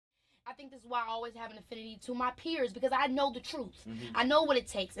I think this is why I always have an affinity to my peers, because I know the truth. I know what it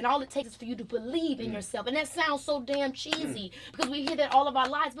takes, and all it takes is for you to believe in yourself. And that sounds so damn cheesy because we hear that all of our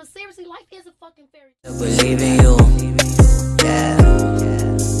lives, but seriously, life is a fucking fairy tale. Believe in you, yeah.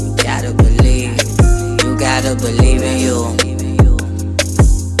 You gotta believe. You gotta believe in you,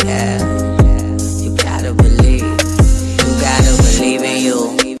 yeah. You gotta believe. You gotta believe in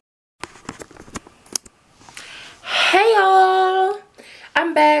you. Hey y'all,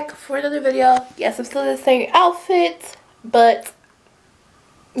 I'm back for another video. Yes, I'm still in the same outfit, but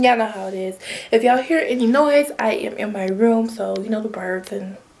y'all know how it is. If y'all hear any noise, I am in my room, so you know the birds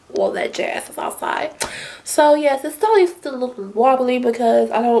and all that jazz is outside. So yes, it's still a little wobbly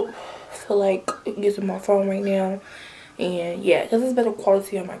because I don't feel like using my phone right now, and yeah, because it's better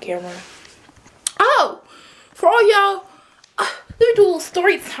quality on my camera. Oh, for all y'all, let me do a little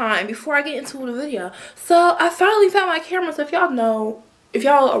story time before I get into the video. So I finally found my camera. So if y'all know, if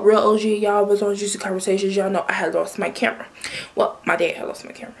y'all are real OG, y'all was on Juicy Conversations, y'all know I had lost my camera. Well, my dad had lost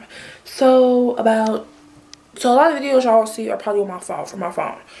my camera. So a lot of videos y'all see are probably on my phone, from my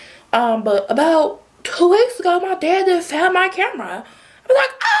phone. But about 2 weeks ago, my dad done found my camera. I was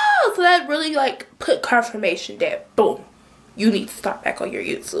like, oh, so that really like put confirmation that boom, you need to start back on your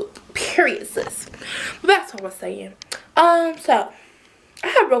YouTube. Period, sis. But that's what I was saying. So I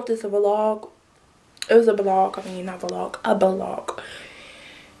had wrote this a vlog. It was a blog. I mean, not vlog, a blog.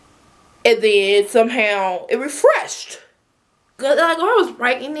 And then somehow it refreshed. Like when I was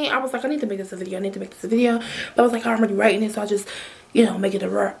writing it, I was like, I need to make this a video. I need to make this a video. But I was like, I'm already writing it, so I just, you know, make it a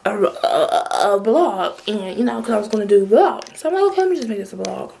vlog. And you know, because I was going to do a vlog. So I'm like, okay, let me just make this a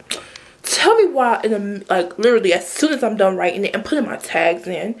vlog. Tell me why, like literally as soon as I'm done writing it and putting my tags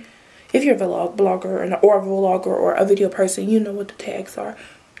in. If you're a blogger or a vlogger or a video person, you know what the tags are.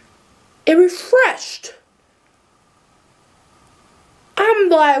 It refreshed. I'm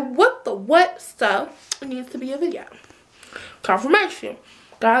like, what the what? So it needs to be a video. Confirmation.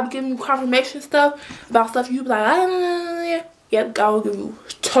 God giving you confirmation stuff about stuff you be like, yep, God will give you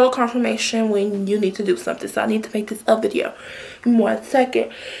total confirmation when you need to do something. So I need to make this a video. Give me 1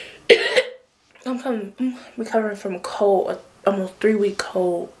 second. I'm recovering from a cold, almost 3-week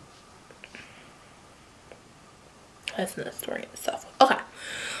cold. That's another story in itself. Okay,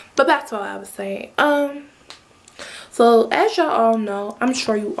 but back to what I was saying. So as y'all all know, I'm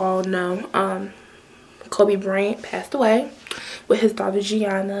sure you all know, Kobe Bryant passed away with his daughter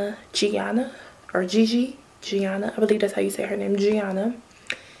Gianna, or Gigi, Gianna. I believe that's how you say her name, Gianna.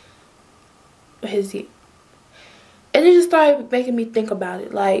 And it just started making me think about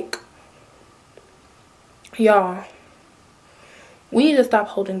it. Like, y'all, we need to stop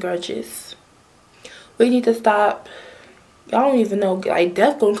holding grudges. We need to stop. Y'all don't even know, like,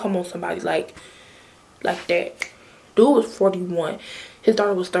 death gonna come on somebody like that. Dude was 41. His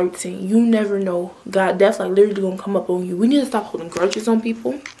daughter was 13. You never know. God, death like literally gonna come up on you. We need to stop holding grudges on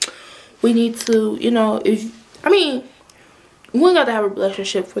people. We need to, you know, you ain't got to have a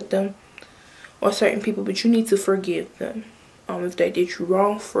relationship with them or certain people, but you need to forgive them. If they did you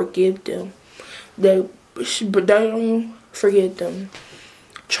wrong, forgive them. But they don't forgive them.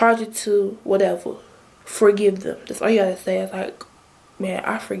 Charge it to whatever. Forgive them. That's all you gotta say. It's like, man,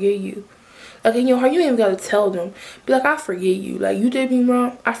 I forgive you. Like, in your heart, you ain't even gotta tell them. Be like, I forgive you. Like, you did me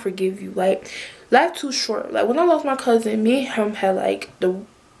wrong, I forgive you. Like, life too short. Like, when I lost my cousin, me and him had like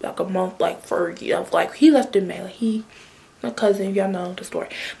a month, like, Fergie of like, he left in May. Like, my cousin, if y'all know the story,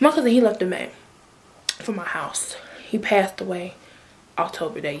 my cousin, he left in May from my house. He passed away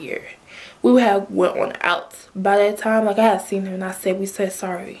October that year. We went on out. By that time, like, I had seen him and we said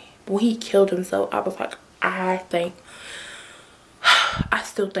sorry. But when he killed himself, I was like, I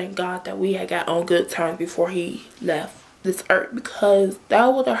still thank God that we had got on good terms before he left this earth, because that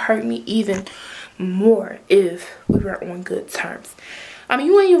would have hurt me even more if we were on good terms. I mean,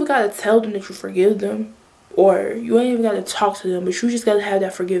 you ain't even gotta tell them that you forgive them, or you ain't even gotta talk to them, but you just gotta have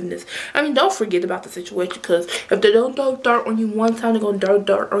that forgiveness. I mean, don't forget about the situation, because if they don't throw dirt on you one time, they're gonna throw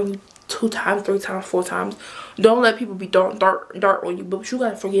dirt on you 2 times, 3 times, 4 times. Don't let people be throwing dirt on you, but you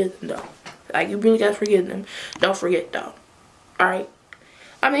gotta forgive them though. Like, you really gotta forgive them. Don't forget though. Alright?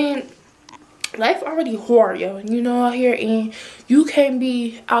 I mean, life already hard, yo. You know, out here, and you can't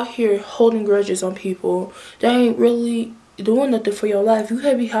be out here holding grudges on people that ain't really doing nothing for your life. You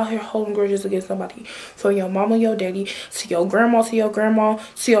can't be out here holding grudges against somebody, from your mama, your daddy, to your grandma, to your grandpa,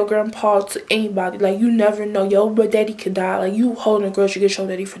 to anybody. Like, you never know. Your daddy could die. Like, you holding a grudge against your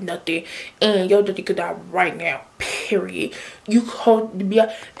daddy for nothing, and your daddy could die right now. Period. You hold, and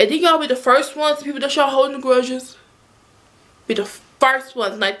then y'all be the first ones, people that y'all holding the grudges. Be the first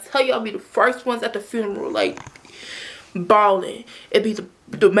ones, and I tell y'all, be the first ones at the funeral, like, bawling. It be the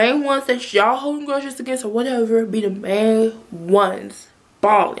the main ones that y'all holding grudges against or whatever, be the main ones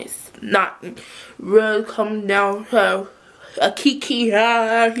balling, not really coming down to a kiki,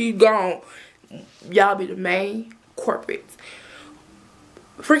 he gone. Y'all be the main corporates.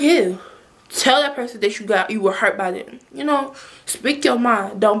 Forgive. Tell that person that you were hurt by them. You know, speak your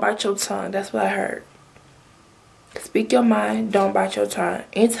mind, don't bite your tongue. That's what I heard. Speak your mind, don't bite your tongue,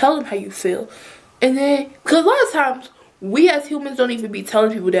 and tell them how you feel. And then, because a lot of times we as humans don't even be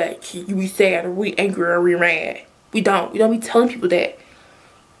telling people that you be sad or we angry or we mad. We don't be telling people that.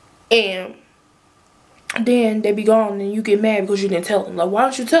 And then they be gone and you get mad because you didn't tell them. Like, why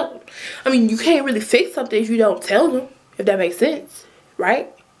don't you tell them? I mean, you can't really fix something if you don't tell them, if that makes sense, right?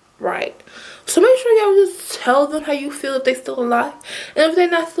 Right. So make sure y'all just tell them how you feel if they still alive. And if they're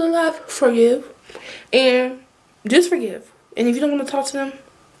not still alive, forgive. And just forgive. And if you don't want to talk to them,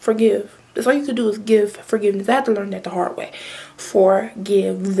 forgive. That's all you can do is give forgiveness. I had to learn that the hard way.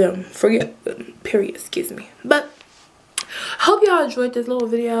 Forgive them. Forgive them. Period. Excuse me. But I hope y'all enjoyed this little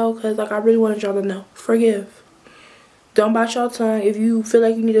video because like I really wanted y'all to know. Forgive. Don't bite your tongue. If you feel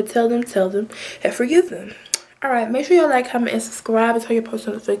like you need to tell them, and forgive them. Alright, make sure y'all like, comment, and subscribe and turn your post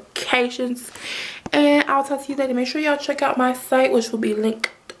notifications. And I'll talk to you later. Make sure y'all check out my site, which will be linked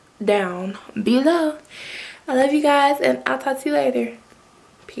down below. I love you guys, and I'll talk to you later.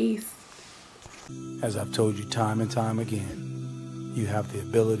 Peace. As I've told you time and time again, you have the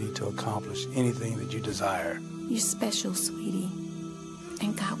ability to accomplish anything that you desire. You're special, sweetie.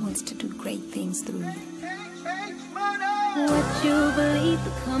 And God wants to do great things through you. What you believe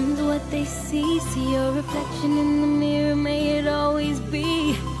becomes what they see. See your reflection in the mirror, may it always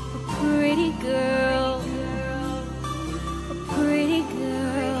be a pretty girl.